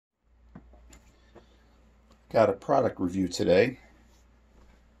Got a product review today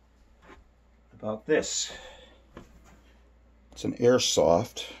about this. It's an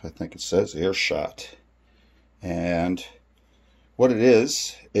Airsoft, I think it says Airshot. And what it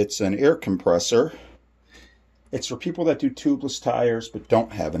is, it's an air compressor. It's for people that do tubeless tires but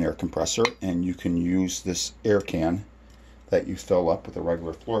don't have an air compressor, and you can use this air can that you fill up with a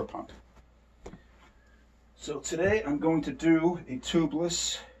regular floor pump. So today I'm going to do a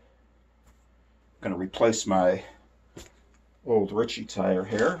tubeless. I'm going to replace my old Ritchie tire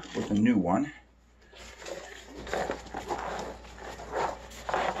here with a new one.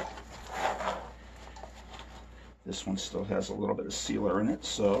 This one still has a little bit of sealer in it,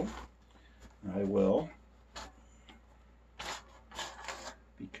 so I will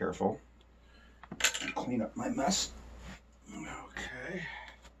be careful and clean up my mess. Okay.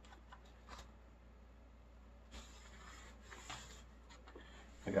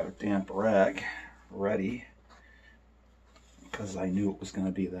 I got a damp rag ready because I knew it was going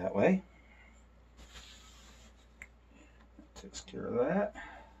to be that way. That takes care of that.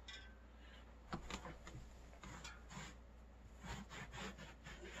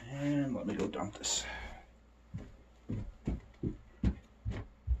 And let me go dump this.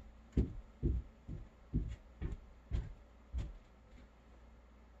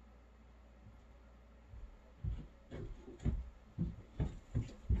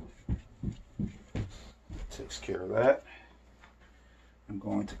 Takes care of that. I'm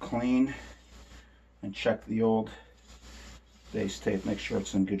going to clean and check the old base tape, make sure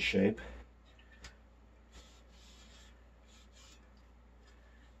it's in good shape.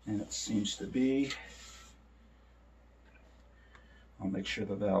 And it seems to be. I'll make sure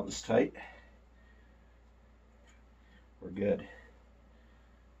the valve is tight. We're good.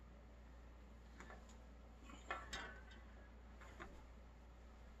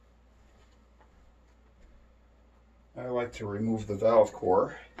 I like to remove the valve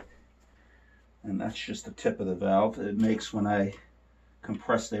core, and that's just the tip of the valve. It makes, when I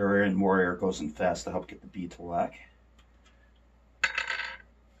compress the air in, more air goes in fast to help get the bead to lock.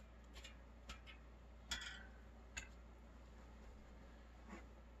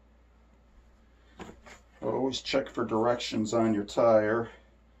 Always check for directions on your tire,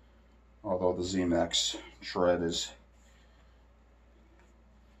 although the Z-Max tread is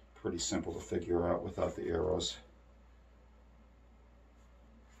pretty simple to figure out without the arrows.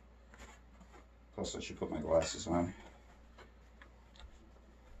 Plus, I should put my glasses on.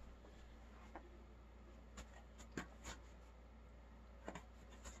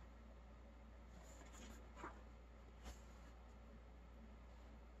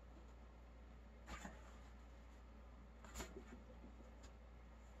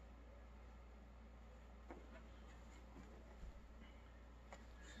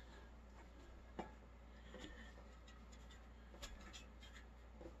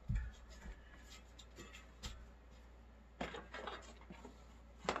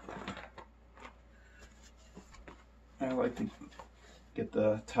 I like to get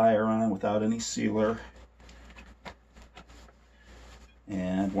the tire on without any sealer,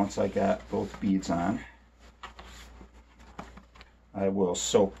 and once I got both beads on, I will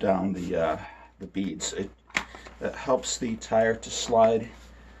soap down the beads. That helps the tire to slide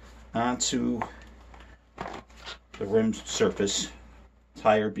onto the rim surface.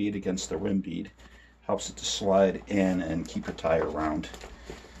 Tire bead against the rim bead helps it to slide in and keep your tire round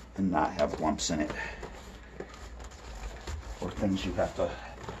and not have lumps in it, or things you have to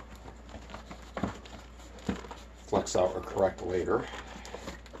flex out or correct later.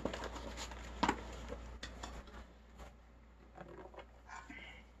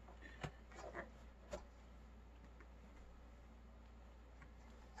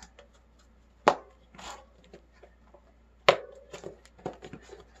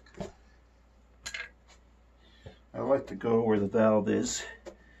 I like to go where the valve is.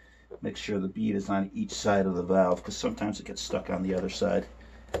 Make sure the bead is on each side of the valve, because sometimes it gets stuck on the other side,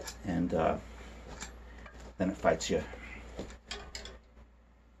 and then it fights you.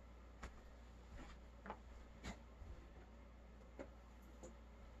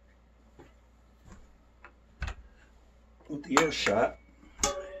 With the Airshot,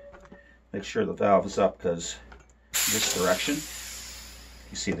 make sure the valve is up, because this direction,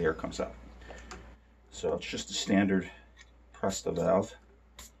 you see the air comes out. So it's just a standard press the valve.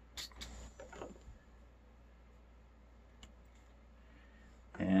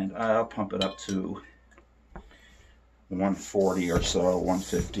 And I'll pump it up to 140 or so,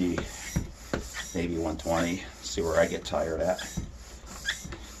 150, maybe 120. See where I get tired at.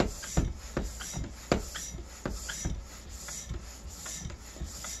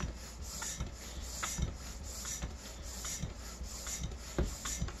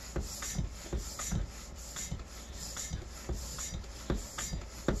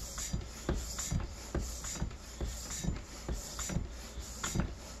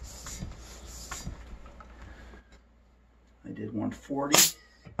 140.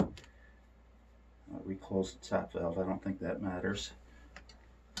 I'll reclose the top valve. I don't think that matters.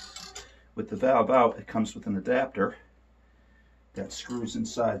 With the valve out, it comes with an adapter that screws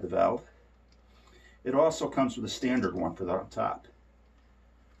inside the valve. It also comes with a standard one for the on top.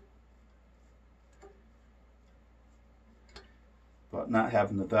 But not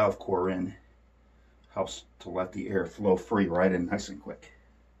having the valve core in helps to let the air flow free right in nice and quick.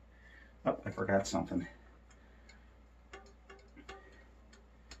 Oh, I forgot something.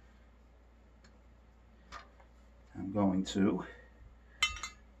 I'm going to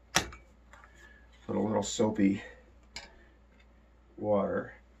put a little soapy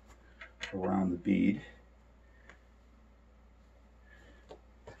water around the bead.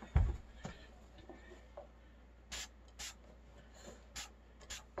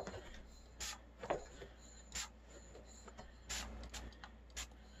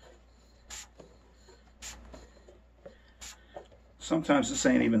 Sometimes this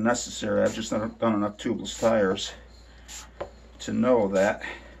ain't even necessary. I've just done enough tubeless tires to know that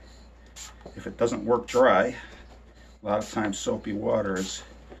if it doesn't work dry, a lot of times soapy water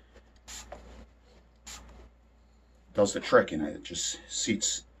does the trick, and it just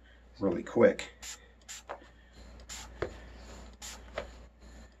seats really quick.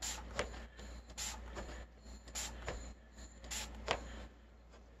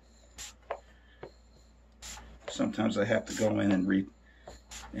 Sometimes I have to go in and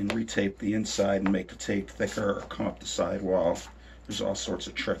retape the inside and make the tape thicker or come up the side wall. There's all sorts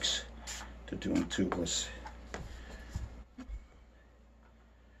of tricks to doing tubeless.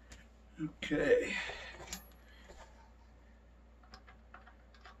 Okay.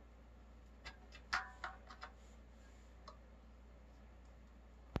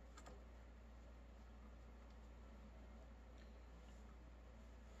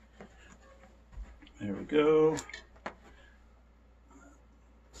 There we go.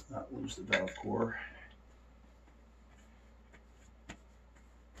 Let's not lose the valve core.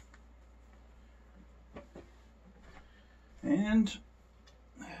 And,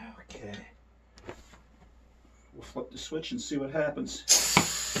 okay. We'll flip the switch and see what happens.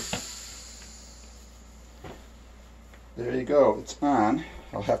 There you go, it's on.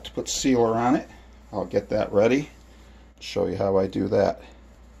 I'll have to put sealer on it. I'll get that ready. Show you how I do that.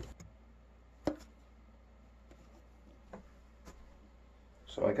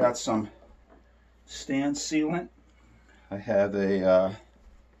 So I got some stand sealant. I happen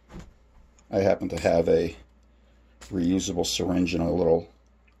to have a reusable syringe and a little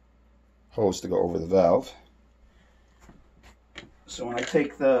hose to go over the valve. So when I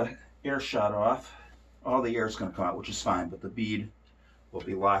take the Airshot off, all the air is going to come out, which is fine, but the bead will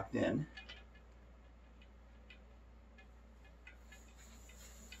be locked in.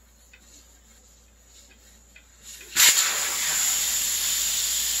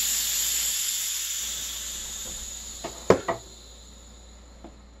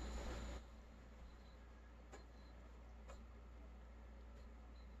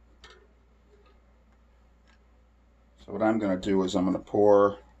 So what I'm going to do is I'm going to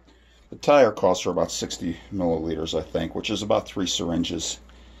pour, the tire calls for about 60 milliliters, I think, which is about 3 syringes.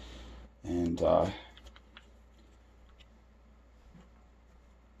 And I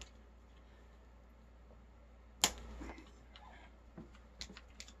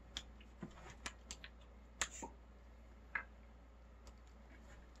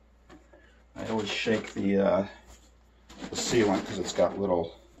always shake the sealant because it's got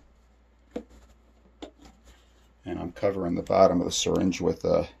little, and I'm covering the bottom of the syringe with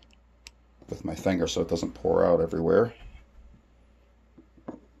my finger so it doesn't pour out everywhere.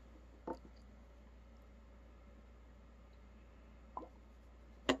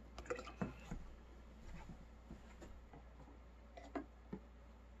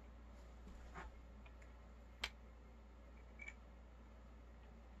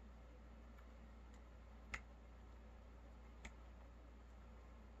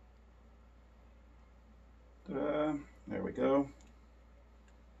 There we go.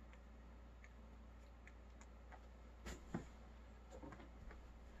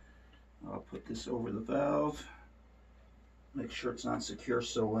 I'll put this over the valve, make sure it's not secure,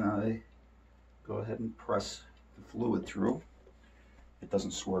 so when I go ahead and press the fluid through, it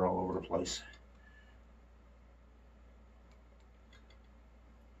doesn't squirt all over the place.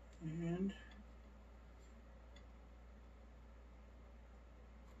 And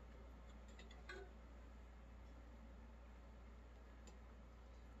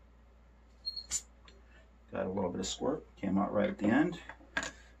got a little bit of squirt, came out right at the end,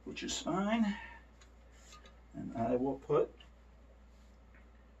 which is fine. And I will put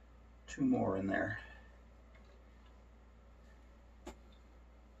 2 more in there.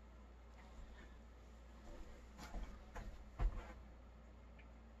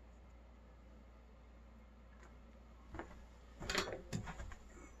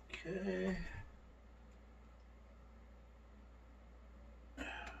 Okay. Make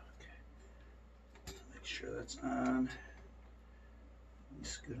sure that's on. At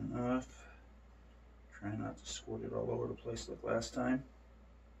least good enough. Try not to squirt it all over the place like last time.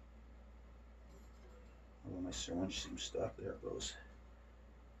 Although my syringe seems stopped. There it goes.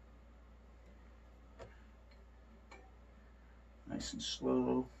 Nice and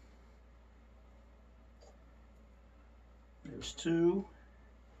slow. There's two.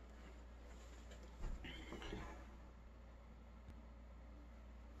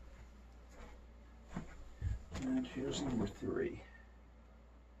 And here's number three.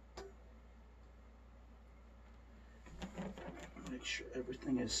 Make sure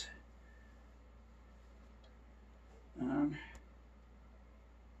everything is on.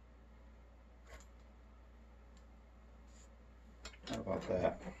 How about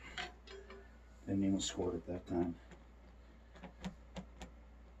that? Didn't even squirt it that time.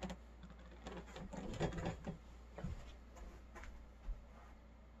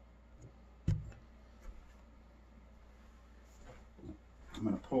 I'm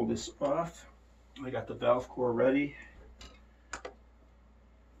going to pull this off. I got the valve core ready to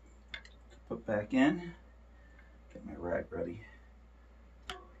put back in. Get my rag ready.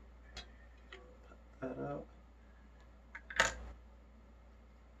 Put that out. Put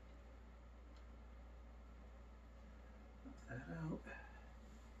that out.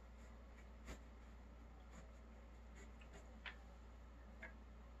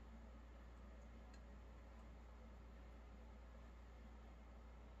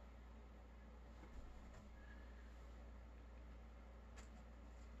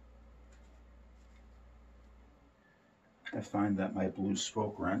 I find that my blue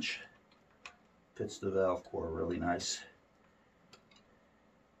spoke wrench fits the valve core really nice.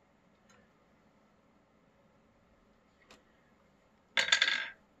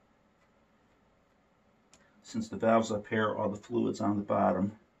 Since the valve's up here, all the fluid's on the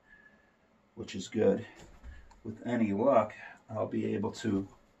bottom, which is good. With any luck, I'll be able to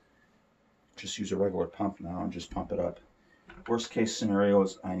just use a regular pump now and just pump it up. Worst case scenario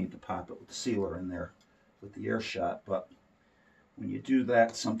is I need to pop it with the sealer in there with the Airshot, but when you do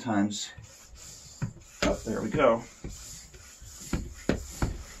that, sometimes, oh, there we go.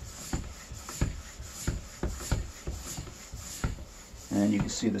 And you can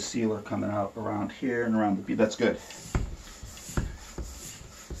see the sealer coming out around here and around the bead. That's good.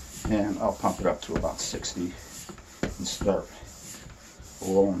 And I'll pump it up to about 60 and start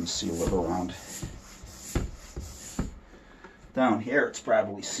rolling the sealer around. Down here it's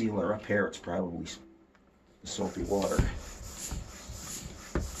probably sealer, up here it's probably the soapy water.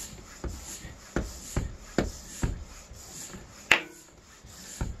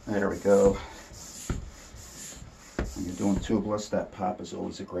 There we go. When you're doing tubeless, that pop is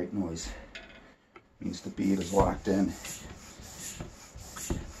always a great noise. It means the bead is locked in.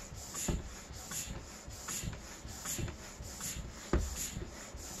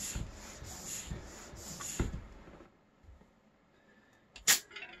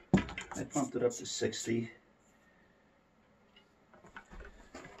 I pumped it up to 60.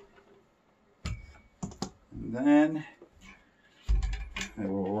 And then I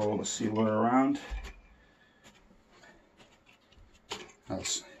will roll the sealer around. I'll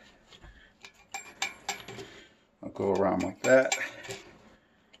go around like that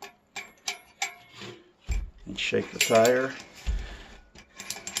and shake the tire.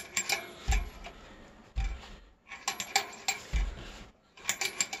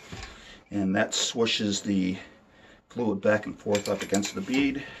 And that swishes the fluid back and forth up against the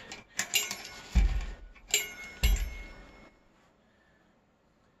bead.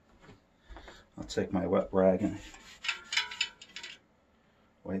 I'll take my wet rag and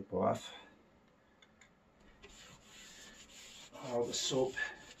wipe off all the soap,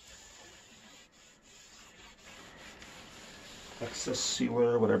 excess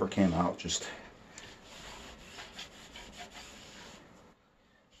sealer, whatever came out, just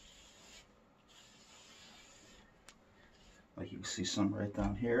like you can see some right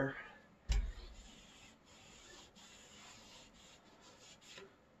down here.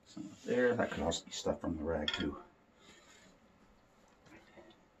 Some up there. That could also be stuff from the rag too.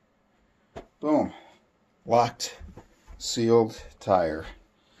 Boom. Locked, sealed tire.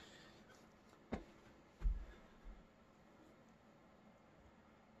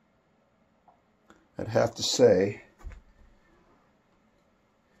 I'd have to say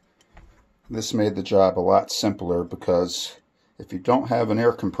this made the job a lot simpler, because if you don't have an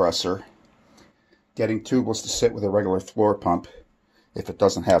air compressor, getting tubeless to sit with a regular floor pump, if it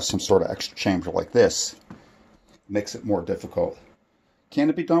doesn't have some sort of extra chamber like this, makes it more difficult. Can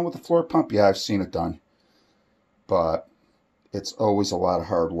it be done with a floor pump? Yeah, I've seen it done. But it's always a lot of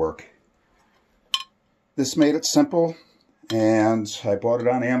hard work. This made it simple, and I bought it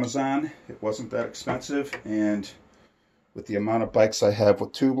on Amazon. It wasn't that expensive, and with the amount of bikes I have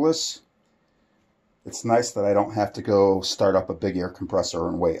with Tubeless, it's nice that I don't have to go start up a big air compressor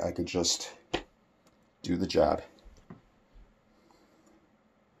and wait. I could just do the job.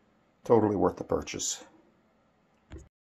 Totally worth the purchase.